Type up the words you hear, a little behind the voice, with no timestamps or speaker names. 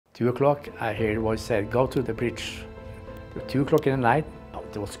2 o'clock, I hear a voice said, go to the bridge. 2 o'clock in the night,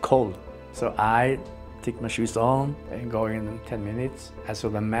 it was cold. So I take my shoes on and go in 10 minutes. I saw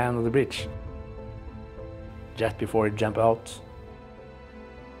the man on the bridge. Just before he jumped out,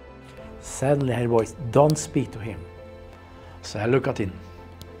 suddenly I heard a voice, don't speak to him. So I look at him.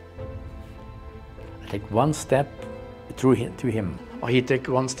 I take one step through him, to him. Or he take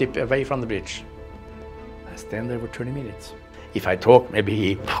one step away from the bridge. I stand there for 30 minutes. If I talk, maybe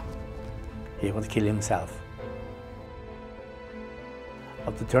he would kill himself.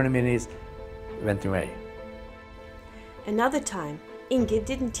 After 30 minutes, he went away. Another time, Inge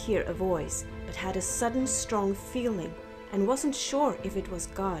didn't hear a voice, but had a sudden strong feeling and wasn't sure if it was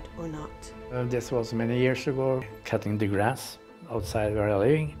God or not. This was many years ago, cutting the grass outside where I was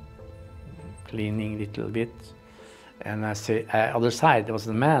living, cleaning a little bit. And I say, other side, there was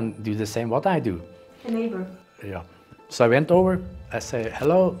a man do the same what I do. A neighbor? Yeah. So I went over, I said,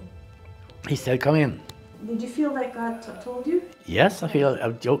 hello. He said, come in. Did you feel like God told you? Yes, I feel,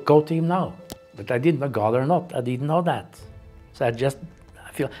 I'll go to him now. But I didn't know God or not, I didn't know that. So I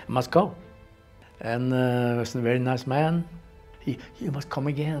feel I must go. And he was a very nice man. He must come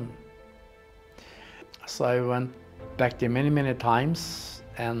again. So I went back there many, many times.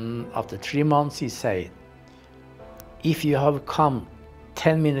 And after 3 months, he said, if you have come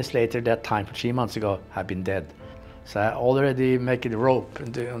 10 minutes later that time, 3 months ago, I've been dead. So I already make a rope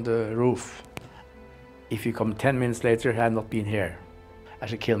on the roof. If you come 10 minutes later, I have not been here. I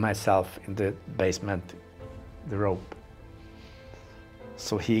should kill myself in the basement, the rope.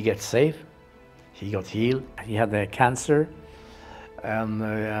 So he gets saved, he got healed. He had a cancer, and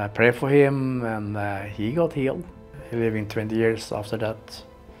I prayed for him, and he got healed. He lived 20 years after that.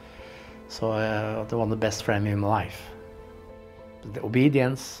 So I was one of the best friends in my life. The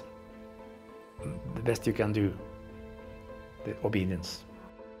obedience, the best you can do, the obedience.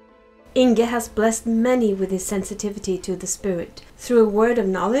 Inge has blessed many with his sensitivity to the Spirit, through a word of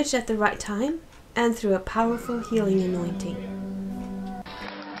knowledge at the right time, and through a powerful healing anointing.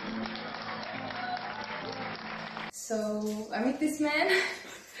 So I meet this man.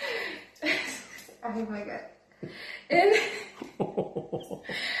 Oh my God. And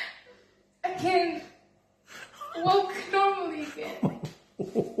I can walk normally again.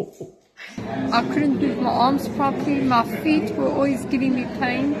 I couldn't move my arms properly, my feet were always giving me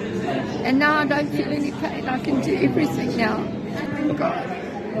pain, and now I don't feel any pain. I can do everything now. Thank God.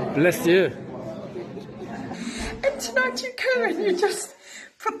 Bless you. And tonight you come and you just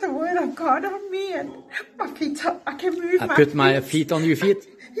put the word of God on me, and my feet up. I can move. I put my feet on your feet?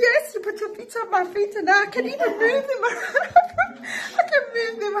 Yes, you put your feet on my feet, and now I can even move them. I can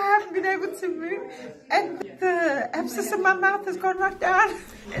move them. I haven't been able to move. And the abscess in my mouth has gone right down.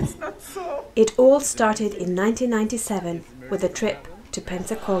 It's not sore. It all started in 1997 with a trip to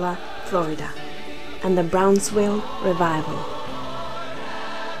Pensacola, Florida, and the Brownsville revival.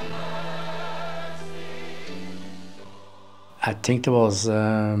 I think it was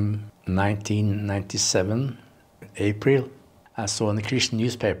 1997, April. I saw in the Christian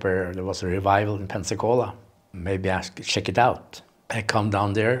newspaper there was a revival in Pensacola. Maybe I should check it out. I come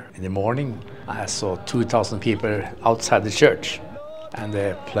down there in the morning. I saw 2,000 people outside the church, and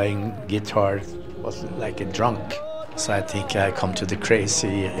they're playing guitar. It was like a drunk. So I think I come to the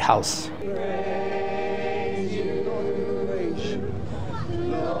crazy house.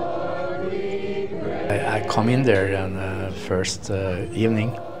 I come in there on first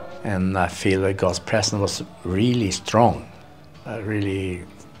evening, and I feel like God's presence was really strong. It really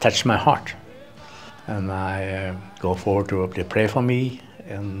touched my heart. And I go forward to pray for me,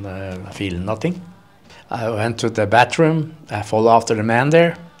 and I feel nothing. I went to the bathroom. I follow after the man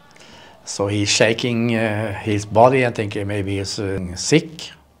there. So he's shaking his body. I think maybe he's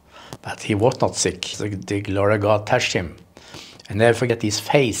sick, but he was not sick. So the glory of God touched him. I never forget his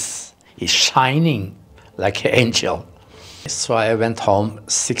face. He's shining like an angel. So I went home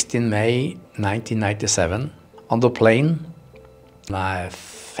 16 May 1997 on the plane. I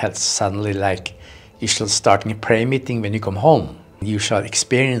felt suddenly like you should start a prayer meeting when you come home. You shall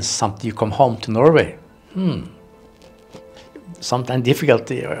experience something you come home to Norway. Sometimes difficult,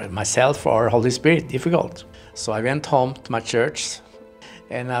 myself or Holy Spirit, difficult. So I went home to my church,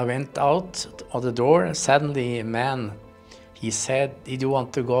 and I went out of the door, and suddenly a man, he said, did you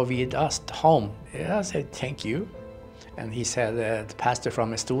want to go with us home? Yeah, I said, thank you. And he said, the pastor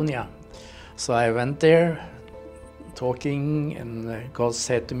from Estonia. So I went there, talking, and God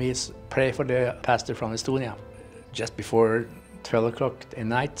said to me, pray for the pastor from Estonia. Just before 12 o'clock at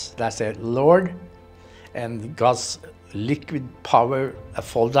night, I said, Lord, and God's liquid power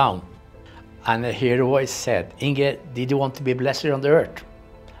fall down. And I hear a voice said, Inge, did you want to be blessed on the earth?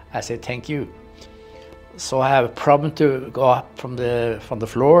 I said, thank you. So I have a problem to go up from the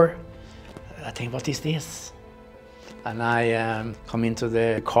floor. I think, what is this? And I come into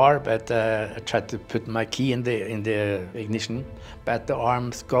the car, but I tried to put my key in the ignition, but the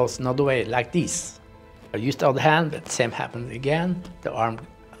arm goes another way, like this. I used the other hand, but same happened again. The arm,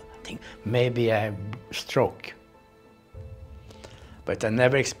 I think maybe a stroke. But I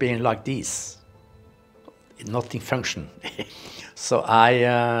never experienced like this. Nothing functioned. So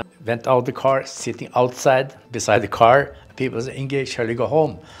I went out of the car, sitting outside beside the car. People say, Inge, shall we go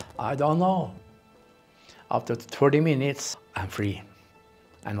home? I don't know. After 30 minutes, I'm free.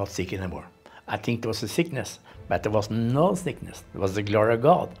 I'm not sick anymore. I think it was a sickness, but there was no sickness. It was the glory of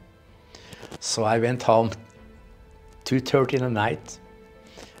God. So I went home 2:30 in the night.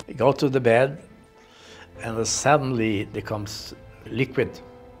 I go to the bed, and suddenly there comes liquid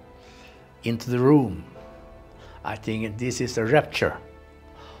into the room. I think this is a rapture.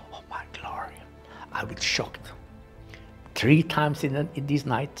 Oh my glory. I was shocked. 3 times in this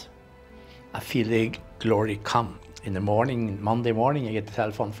night, I feel the glory come. In the morning, Monday morning, I get a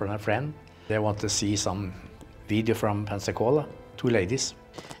telephone from a friend. They want to see some video from Pensacola, 2 ladies.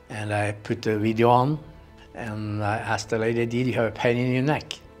 And I put the video on, and I asked the lady, did you have a pain in your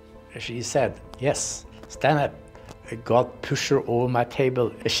neck? She said, yes, stand up. God pushed her over my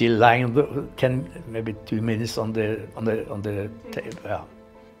table. She lying 10, maybe 2 minutes on the table. Yeah.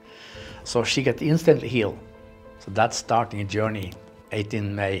 So she got instantly healed. So that's starting a journey.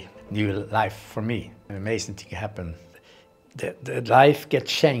 18 May, new life for me. An amazing thing happened. The life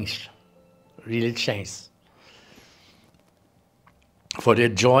gets changed, really changed. For the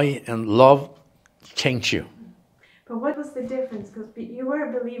joy and love change you. But what was the difference? Because you were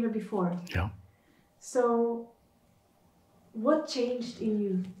a believer before. Yeah. So what changed in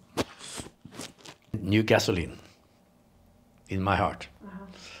you? New gasoline in my heart.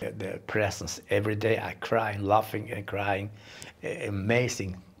 The presence. Every day I cry, laughing and crying.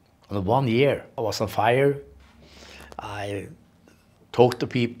 Amazing. In 1 year, I was on fire. I talked to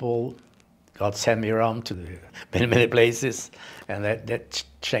people. God sent me around to many places, and that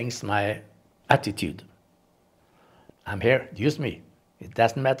changed my attitude. I'm here, use me. It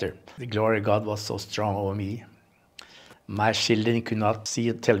doesn't matter. The glory of God was so strong over me. My children could not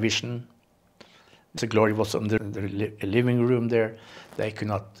see television. The glory was in the living room there. They could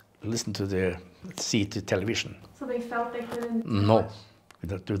not listen to see the television. So they felt they couldn't No, watch? we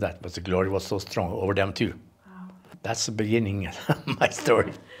don't do that, but the glory was so strong over them too. Wow. That's the beginning of my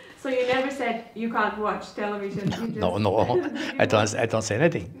story. So you never said you can't watch television? You just No, I don't say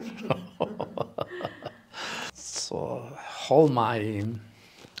anything. So whole my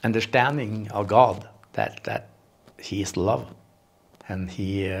understanding of God, that He is love, and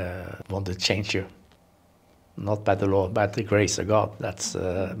He wants to change you, not by the law, but the grace of God. That's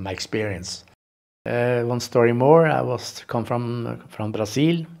my experience. One story more. I was come from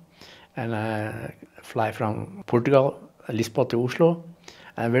Brazil, and I fly from Portugal, Lisbon to Oslo.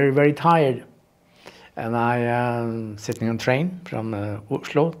 I'm very tired, and I am sitting on train from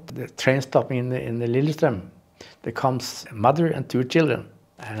Oslo. The train stopping in the Lillestrøm. There comes a mother and 2 children,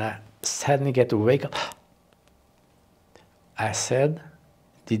 and I suddenly get to wake up. I said,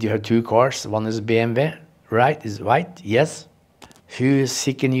 did you have 2 cars? One is BMW, right? Is white? Yes. Who is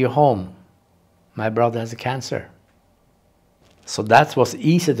sick in your home? My brother has cancer. So that was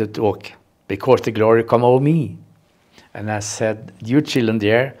easy to talk, because the glory come over me. And I said, you children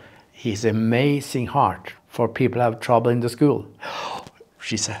there, He's amazing heart for people who have trouble in the school.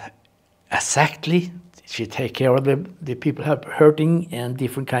 She said, exactly. She take care of the people who have hurting and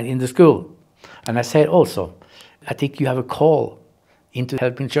different kind in the school. And I said also, I think you have a call into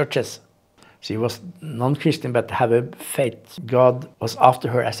helping churches. She was non-Christian, but have a faith. God was after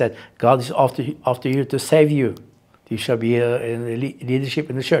her. I said, God is after you to save you. You shall be in leadership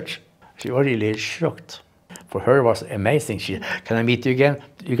in the church. She was really shocked. For her, it was amazing. She, can I meet you again?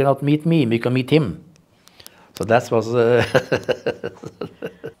 You cannot meet me, you can meet him. So that was...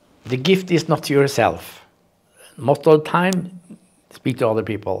 The gift is not to yourself. Most of the time, speak to other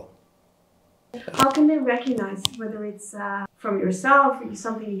people. How can they recognize whether it's from yourself, or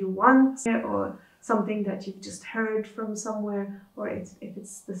something you want, or something that you've just heard from somewhere, or if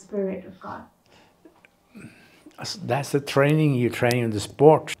it's the Spirit of God? That's the training you train in the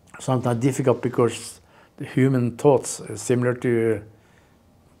sport. Sometimes difficult because the human thoughts are similar to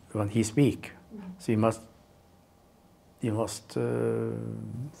when he speak. So you must.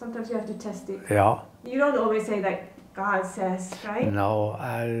 Sometimes you have to test it. Yeah. You don't always say that God says, right? No,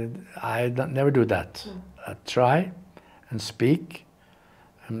 I never do that. No. I try and speak,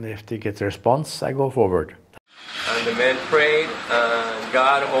 and if they get a response, I go forward. And the man prayed, and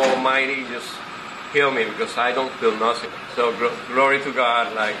God Almighty just healed me because I don't feel nothing. So glory to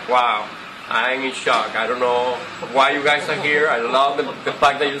God, like, wow, I'm in shock. I don't know why you guys are here. I love the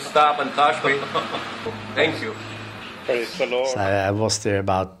fact that you stop and touch me. Thank you. Praise the Lord. So I was there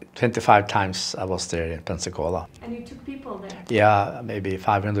about 25 times. I was there in Pensacola. And you took people there? Yeah, maybe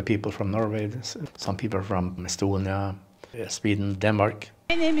 500 people from Norway, some people from Estonia, Sweden, Denmark.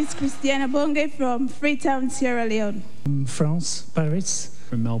 My name is Christiana Bonge from Freetown, Sierra Leone. From France, Paris.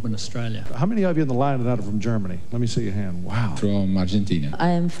 From Melbourne, Australia. How many of you in the line that are from Germany? Let me see your hand. Wow. From Argentina. I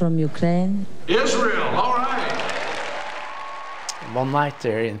am from Ukraine. Israel, all right. One night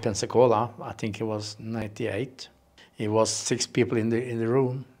there in Pensacola, I think it was 98, it was 6 people in the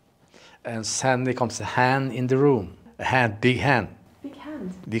room, and suddenly comes a hand in the room, a hand, big hand. Big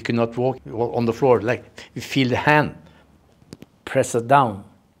hand? We could not walk on the floor, like we feel the hand, press it down.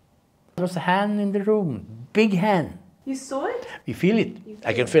 There was a hand in the room, big hand. You saw it? We feel it.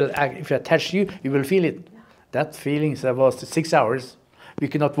 I can feel, if I touch you, you will feel it. Yeah. That feeling, that was 6 hours. We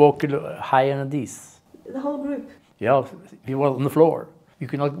could not walk higher than this. The whole group? Yeah, we were on the floor. You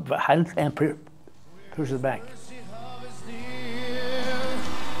could not help and push it back.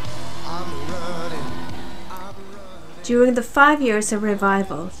 During the 5 years of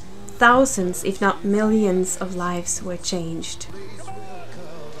revival, thousands, if not millions, of lives were changed.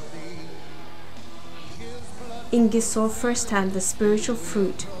 Inge saw firsthand the spiritual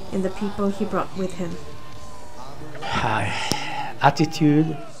fruit in the people he brought with him.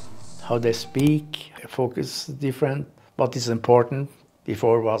 Attitude, how they speak, focus is different. What is important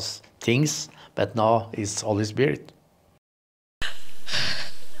before was things, but now it's Holy Spirit.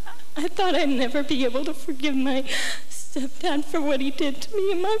 I thought I'd never be able to forgive my stepdad for what he did to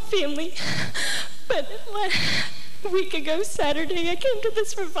me and my family. But a week ago, Saturday, I came to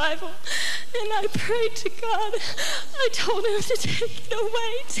this revival and I prayed to God. I told him to take it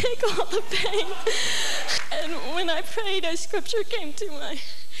away, take all the pain. And when I prayed, a scripture came to my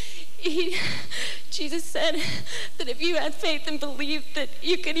Jesus said that if you had faith and believed that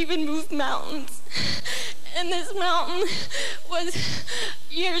you could even move mountains. And this mountain was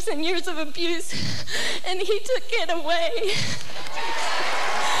years and years of abuse, and he took it away.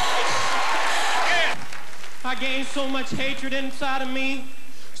 I gained so much hatred inside of me,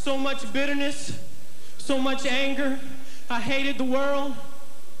 so much bitterness, so much anger. I hated the world.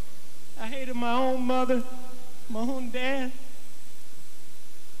 I hated my own mother, my own dad.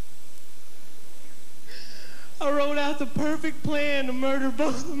 I wrote out the perfect plan to murder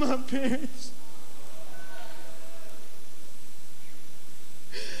both of my parents.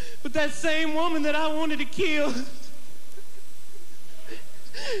 But that same woman that I wanted to kill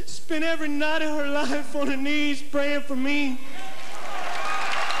spent every night of her life on her knees praying for me.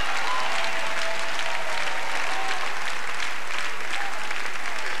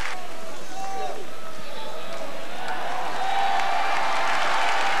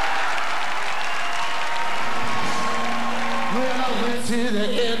 Well, I went to the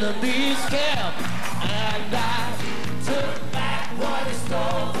enemy's camp and I took back what he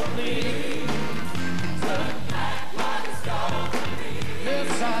stole from me.